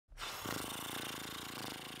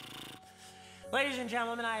Ladies and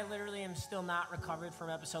gentlemen, I literally am still not recovered from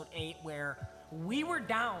episode 8 where we were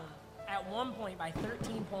down at one point by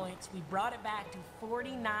 13 points. We brought it back to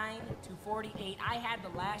 49 to 48. I had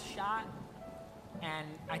the last shot and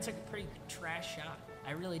I took a pretty trash shot.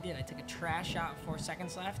 I really did. I took a trash shot with 4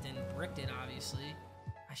 seconds left and bricked it, obviously.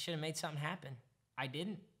 I should have made something happen. I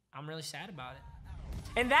didn't. I'm really sad about it.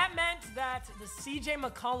 And that meant that the CJ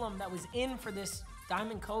McCollum that was in for this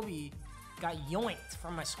Diamond Kobe got yoinked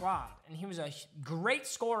from my squad. And he was a great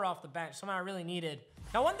scorer off the bench, someone I really needed.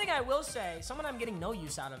 Now, one thing I will say, someone I'm getting no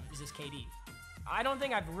use out of is this KD. I don't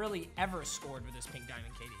think I've really ever scored with this pink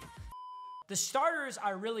diamond KD. The starters I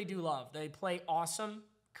really do love. They play awesome.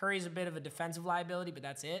 Curry's a bit of a defensive liability, but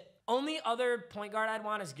that's it. Only other point guard I'd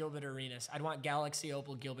want is Gilbert Arenas. I'd want Galaxy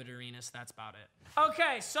Opal Gilbert Arenas. That's about it.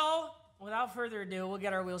 Okay, so without further ado, we'll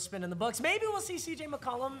get our wheel spin in the books. Maybe we'll see CJ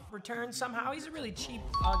McCollum return somehow. He's a really cheap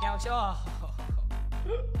Galaxy. Oh.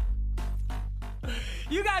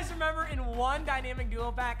 You guys remember in one dynamic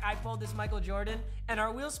duo pack, I pulled this Michael Jordan, and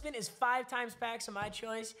our wheel spin is 5 times packs of my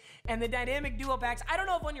choice. And the dynamic duo packs, I don't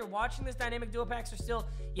know if when you're watching this, dynamic duo packs are still,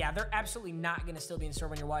 yeah, they're absolutely not gonna still be in store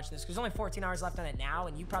when you're watching this, because there's only 14 hours left on it now,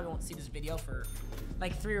 and you probably won't see this video for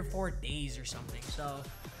like 3 or 4 days or something. So,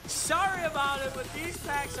 sorry about it, but these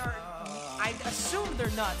packs are, I assume they're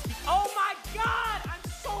nuts. Oh my God,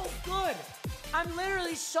 I'm so good. I'm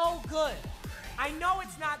literally so good. I know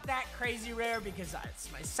it's not that crazy rare because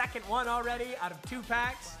it's my second one already out of 2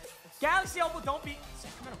 packs. Galaxy Opal, don't be...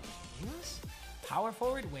 Sacramento Kings? Power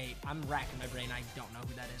forward? Wait, I'm racking my brain. I don't know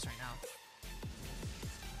who that is right now.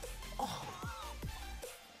 Oh.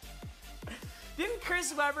 Didn't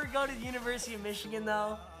Chris Webber go to the University of Michigan,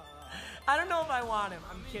 though? I don't know if I want him.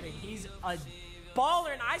 I'm kidding. He's a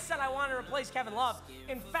baller, and I said I want to replace Kevin Love.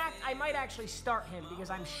 In fact, I might actually start him because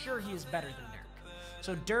I'm sure he is better than Dirk.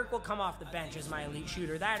 So Dirk will come off the bench as my elite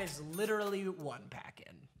shooter. That is literally 1 pack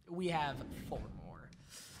in. We have 4 more.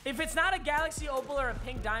 If it's not a Galaxy Opal or a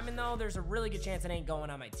pink diamond, though, there's a really good chance it ain't going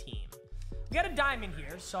on my team. We got a diamond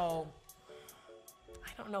here, so I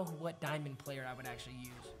don't know what diamond player I would actually use.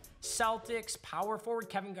 Celtics, power forward,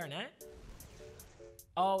 Kevin Garnett.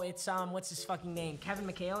 Oh, it's, what's his fucking name? Kevin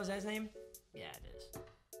McHale, is that his name? Yeah, it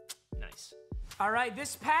is. Nice. All right,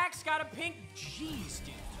 this pack's got a pink. Jeez,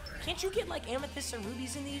 dude. Can't you get like amethysts and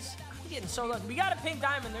rubies in these? I'm getting so lucky. We got a pink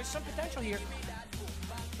diamond. There's some potential here.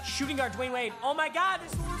 Shooting guard Dwayne Wade. Oh my God,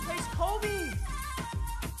 this will replace Kobe.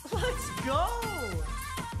 Let's go.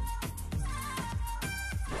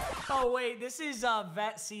 Oh wait, this is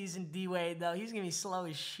vet season D Wade though. He's gonna be slow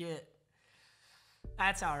as shit.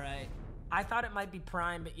 That's all right. I thought it might be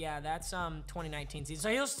prime, but yeah, that's 2019 season.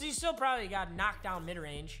 So he's still probably got knocked down mid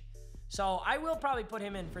range. So I will probably put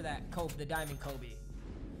him in for that Kobe, the diamond Kobe.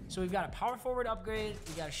 So we've got a power forward upgrade.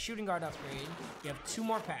 We got a shooting guard upgrade. We have 2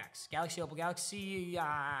 more packs. Galaxy Opal, Galaxy,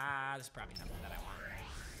 this is probably nothing that I want.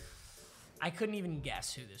 I couldn't even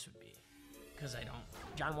guess who this would be because I don't.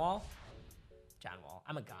 John Wall? John Wall,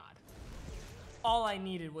 I'm a god. All I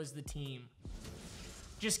needed was the team.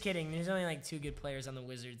 Just kidding, there's only like 2 good players on the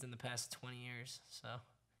Wizards in the past 20 years. So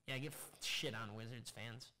yeah, get shit on Wizards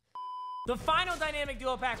fans. The final dynamic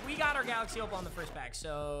duo pack, we got our Galaxy Opal on the first pack.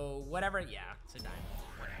 So whatever, yeah, it's a diamond.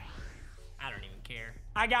 I don't even care.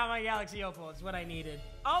 I got my Galaxy Opal. It's what I needed.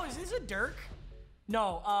 Oh, is this a Dirk?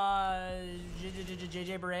 No,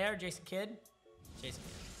 JJ Barea or Jason Kidd? Jason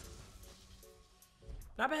Kidd.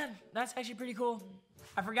 Not bad. That's actually pretty cool.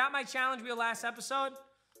 I forgot my challenge wheel last episode,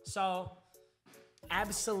 so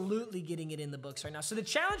absolutely getting it in the books right now. So the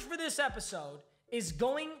challenge for this episode is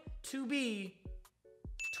going to be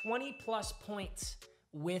 20 plus points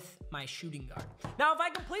with my shooting guard. Now, if I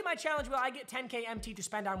complete my challenge wheel, I get 10K MT to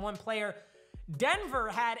spend on 1 player. Denver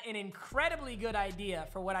had an incredibly good idea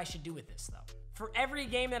for what I should do with this, though. For every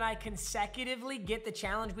game that I consecutively get the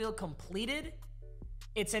challenge wheel completed,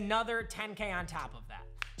 it's another 10K on top of that.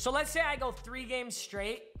 So let's say I go 3 games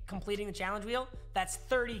straight completing the challenge wheel. That's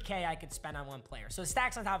 30K I could spend on 1 player. So it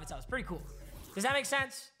stacks on top of itself. It's pretty cool. Does that make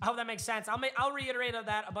sense? I hope that makes sense. I'll reiterate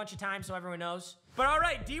that a bunch of times so everyone knows. But all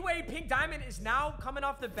right, D-Wade Pink Diamond is now coming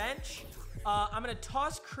off the bench. I'm going to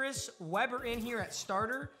toss Chris Webber in here at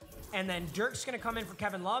starter. And then Dirk's going to come in for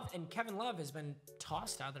Kevin Love. And Kevin Love has been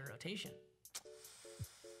tossed out of the rotation.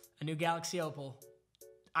 A new Galaxy Opal.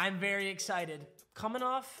 I'm very excited. Coming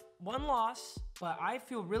off 1 loss, but I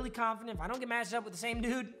feel really confident if I don't get matched up with the same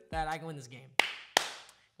dude that I can win this game.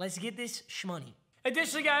 Let's get this shmoney.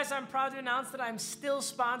 Additionally, guys, I'm proud to announce that I'm still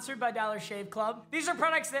sponsored by Dollar Shave Club. These are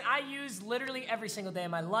products that I use literally every single day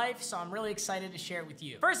of my life, so I'm really excited to share it with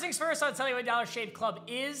you. First things first, I'll tell you what Dollar Shave Club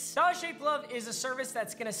is. Dollar Shave Club is a service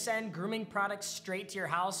that's gonna send grooming products straight to your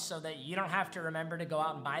house so that you don't have to remember to go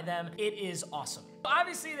out and buy them. It is awesome.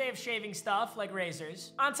 Obviously, they have shaving stuff like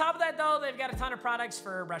razors. On top of that, though, they've got a ton of products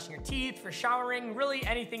for brushing your teeth, for showering, really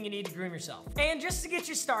anything you need to groom yourself. And just to get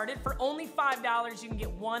you started, for only $5, you can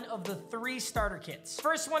get one of the 3 starter kits.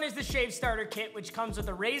 First one is the Shave Starter Kit, which comes with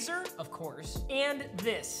a razor, of course, and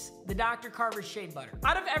this, the Dr. Carver's Shave Butter.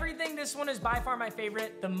 Out of everything, this one is by far my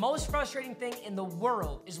favorite. The most frustrating thing in the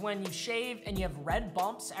world is when you shave and you have red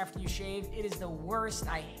bumps after you shave. It is the worst.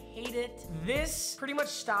 I hate it. This pretty much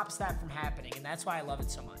stops that from happening, and that's why I love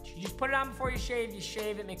it so much. You just put it on before you shave,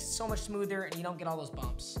 it makes it so much smoother, and you don't get all those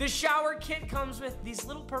bumps. The shower kit comes with these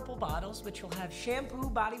little purple bottles, which will have shampoo,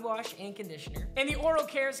 body wash, and conditioner. And the oral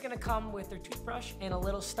care is gonna come with their toothbrush and a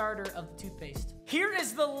little starter of the toothpaste. Here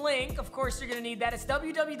is the link. Of course, you're gonna need that. It's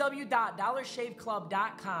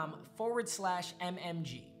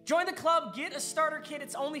www.dollarshaveclub.com/MMG. Join the club, get a starter kit,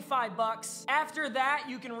 it's only $5. After that,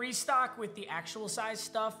 you can restock with the actual size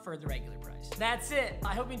stuff for the regular price. That's it.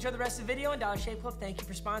 I hope you enjoy the rest of the video, and Dollar Shave Club, thank you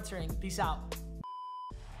for sponsoring. Peace out.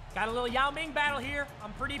 Got a little Yao Ming battle here.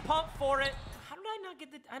 I'm pretty pumped for it. How did I not get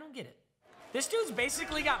I don't get it. This dude's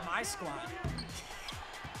basically got my squad.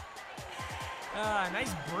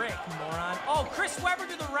 Nice brick, moron. Oh, Chris Webber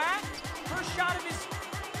to the rack. First shot of his...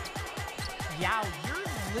 Yao, you're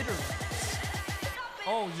literally...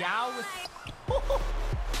 Oh, Yao with...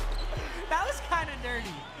 That was kind of dirty.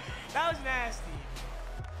 That was nasty.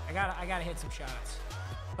 I gotta hit some shots.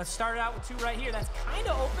 Let's start it out with 2 right here. That's kind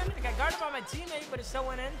of open. I got guarded by my teammate, but it still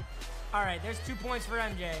went in. All right, there's 2 points for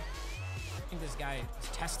MJ. I think this guy is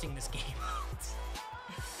testing this game out.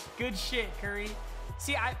 Good shit, Curry.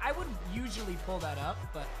 See, I would usually pull that up,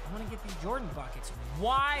 but I want to get these Jordan buckets.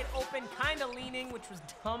 Wide open, kind of leaning, which was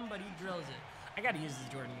dumb, but he drills it. I got to use this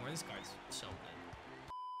Jordan more. This card's so good.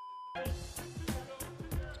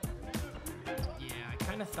 Yeah, I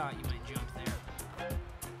kind of thought you might jump there.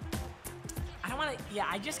 I don't want to, yeah,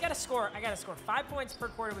 I got to score 5 points per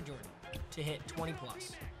quarter with Jordan to hit 20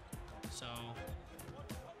 plus. So,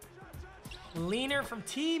 leaner from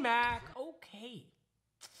T-Mac, okay.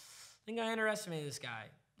 I think I underestimated this guy.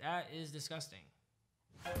 That is disgusting.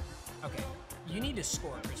 Okay, you need to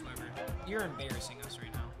score, Chris Webber. You're embarrassing us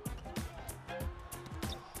right now.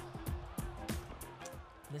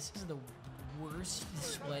 This is the worst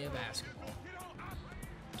display of basketball.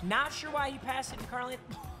 Not sure why he passed it to Carlin.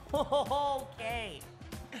 Okay.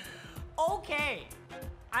 Okay.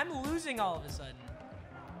 I'm losing all of a sudden.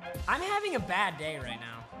 I'm having a bad day right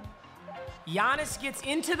now. Giannis gets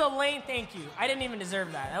into the lane. Thank you. I didn't even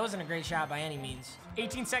deserve that. That wasn't a great shot by any means.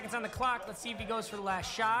 18 seconds on the clock. Let's see if he goes for the last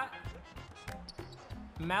shot.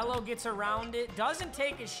 Melo gets around it. Doesn't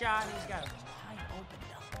take a shot. He's got a wide open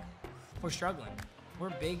dunk. We're struggling. We're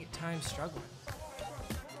big time struggling.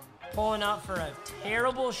 Pulling up for a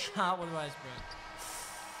terrible shot with Westbrook.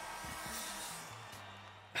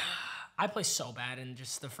 I play so bad in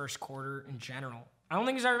just the first quarter in general. I don't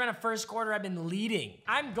think there's ever been a first quarter I've been leading.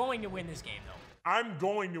 I'm going to win this game, though. I'm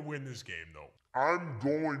going to win this game, though.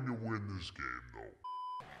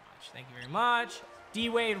 Thank you very much.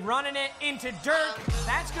 D-Wade running it into Dirk.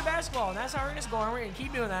 That's good basketball, and that's how we're going to score, and we're going to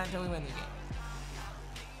keep doing that until we win the game.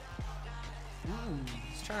 Ooh,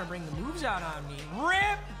 he's trying to bring the moves out on me.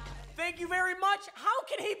 Rip! Thank you very much. How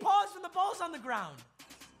can he pause when the ball's on the ground?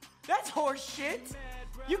 That's horse shit.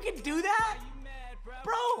 You can do that?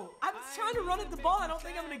 Bro, I'm trying to run at the ball. I don't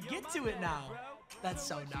think I'm going to get to it now. That's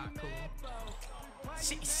so not cool.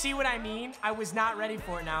 See what I mean? I was not ready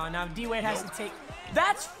for it now, and now D-Wade has to take...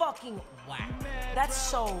 That's fucking whack. That's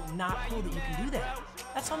so not cool that you can do that.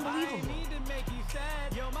 That's unbelievable.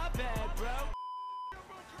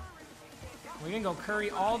 We're going to go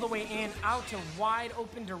Curry all the way in, out to wide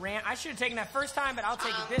open Durant. I should have taken that first time, but I'll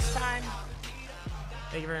take it this time.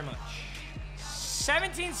 Thank you very much.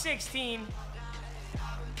 17-16.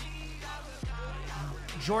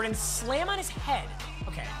 Jordan slam on his head.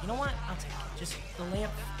 Okay, you know what? I'll take it. Just the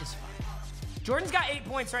layup is fine. Jordan's got 8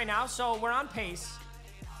 points right now, so we're on pace.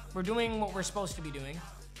 We're doing what we're supposed to be doing.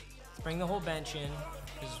 Bring the whole bench in,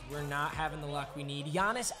 because we're not having the luck we need.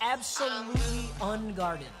 Giannis absolutely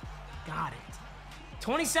unguarded. Got it.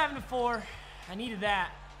 27-4. I needed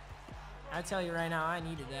that. I tell you right now, I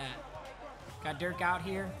needed that. Got Dirk out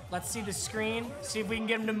here. Let's see the screen. See if we can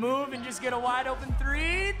get him to move and just get a wide open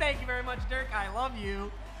 3. Thank you very much, Dirk. I love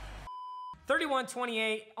you.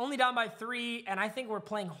 31-28. Only down by 3, and I think we're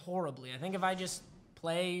playing horribly. I think if I just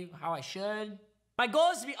play how I should. My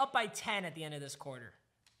goal is to be up by 10 at the end of this quarter.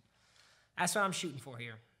 That's what I'm shooting for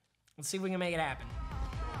here. Let's see if we can make it happen.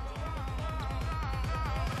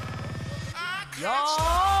 Yo,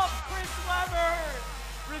 Chris Webber!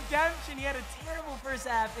 Redemption. He had a terrible first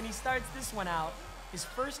half, and he starts this one out. His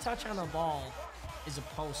first touch on the ball is a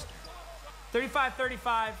poster.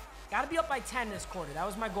 35-35. Got to be up by 10 this quarter. That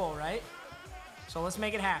was my goal, right? So let's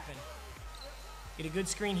make it happen. Get a good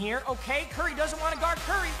screen here. Okay, Curry doesn't want to guard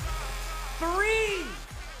Curry. 3!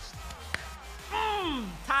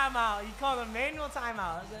 Timeout. You call it a manual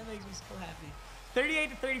timeout. That makes me so happy.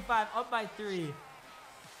 38-35, up by 3.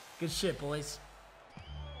 Good shit, boys.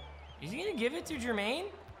 Is he going to give it to Jermaine?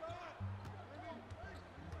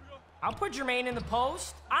 I'll put Jermaine in the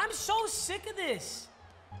post. I'm so sick of this.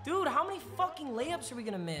 Dude, how many fucking layups are we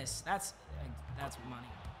going to miss? That's money.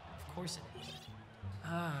 Of course it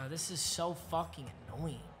is. This is so fucking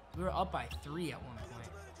annoying. We were up by 3 at one point.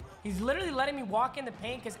 He's literally letting me walk in the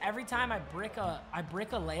paint because every time I brick a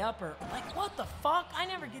layup or like, what the fuck? I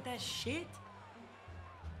never get that shit.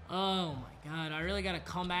 Oh my God, I really gotta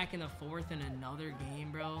come back in the fourth in another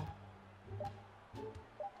game, bro.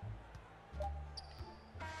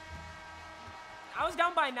 I was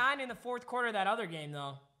down by 9 in the fourth quarter of that other game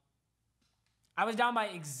though. I was down by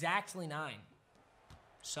exactly 9.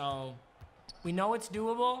 So, we know it's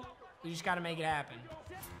doable. We just gotta make it happen.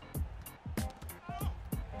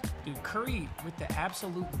 Dude, Curry with the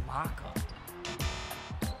absolute lockup.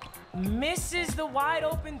 Misses the wide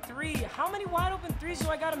open 3. How many wide open 3s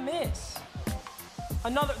do I gotta miss?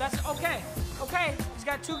 Another, that's okay. Okay, he's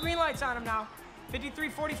got 2 green lights on him now.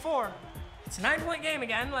 53-44. It's a 9-point game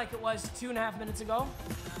again, like it was 2.5 minutes ago.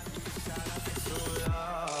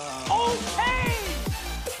 Okay!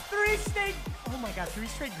 3 straight, oh my God, 3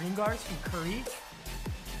 straight green guards from Curry.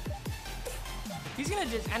 He's gonna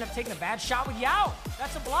just end up taking a bad shot with Yao.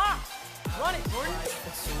 That's a block. Run it, Jordan.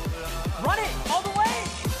 Run it all the way.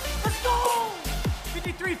 Let's go.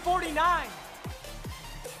 53-49.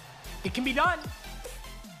 It can be done.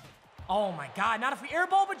 Oh my God, not if we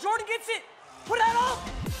airball, but Jordan gets it. Put that up.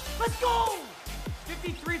 Let's go.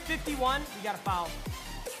 53-51. We got a foul.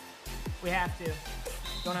 We have to.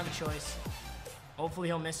 Don't have a choice. Hopefully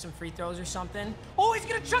he'll miss some free throws or something. Oh, he's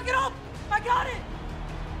gonna chuck it up. I got it.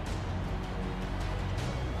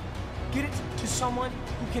 Get it to someone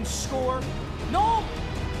who can score. No!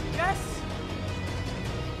 Yes!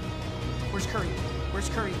 Where's Curry? Where's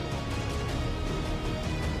Curry?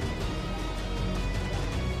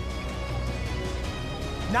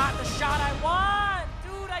 Not the shot I want!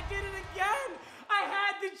 Dude, I did it again! I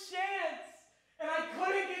had the chance! And I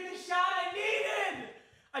couldn't get the shot I needed!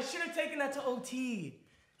 I should have taken that to OT.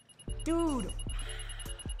 Dude.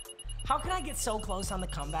 How can I get so close on the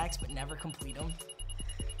comebacks but never complete them?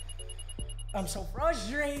 I'm so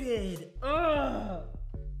frustrated. Ugh.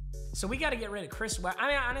 So we got to get rid of Chris Webber. I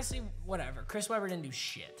mean, honestly, whatever. Chris Webber didn't do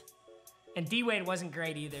shit. And D-Wade wasn't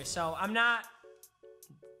great either. So I'm not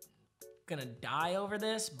going to die over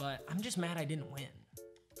this, but I'm just mad I didn't win.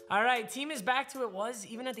 All right, team is back to what it was.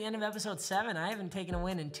 Even at the end of episode 7, I haven't taken a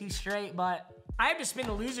win in 2 straight, but I have to spin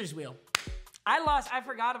the loser's wheel. I lost. I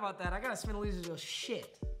forgot about that. I got to spin the loser's wheel.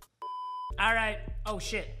 Shit. All right. Oh,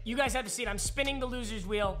 shit. You guys have to see it. I'm spinning the loser's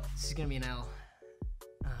wheel. This is going to be an L.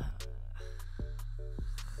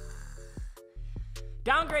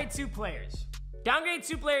 Downgrade 2 players. Downgrade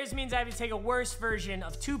 2 players means I have to take a worse version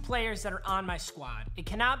of 2 players that are on my squad. It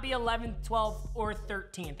cannot be 11th, 12th, or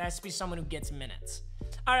 13th. It has to be someone who gets minutes.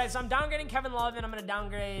 All right, so I'm downgrading Kevin Love, and I'm going to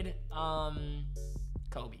downgrade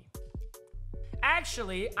Kobe.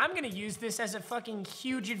 Actually, I'm going to use this as a fucking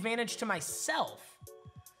huge advantage to myself.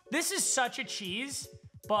 This is such a cheese,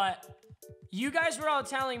 but you guys were all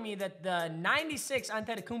telling me that the 96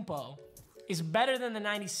 Antetokounmpo is better than the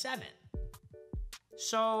 97.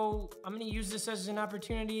 So I'm gonna use this as an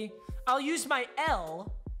opportunity. I'll use my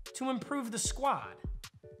L to improve the squad.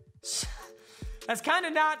 That's kind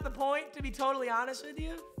of not the point, to be totally honest with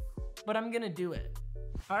you, but I'm gonna do it.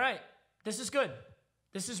 All right, this is good.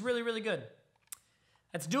 This is really, really good.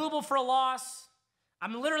 That's doable for a loss.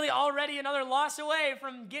 I'm literally already another loss away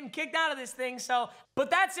from getting kicked out of this thing, so. But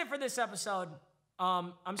that's it for this episode.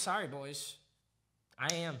 I'm sorry, boys.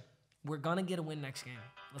 I am. We're gonna get a win next game.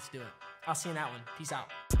 Let's do it. I'll see you in that one. Peace out.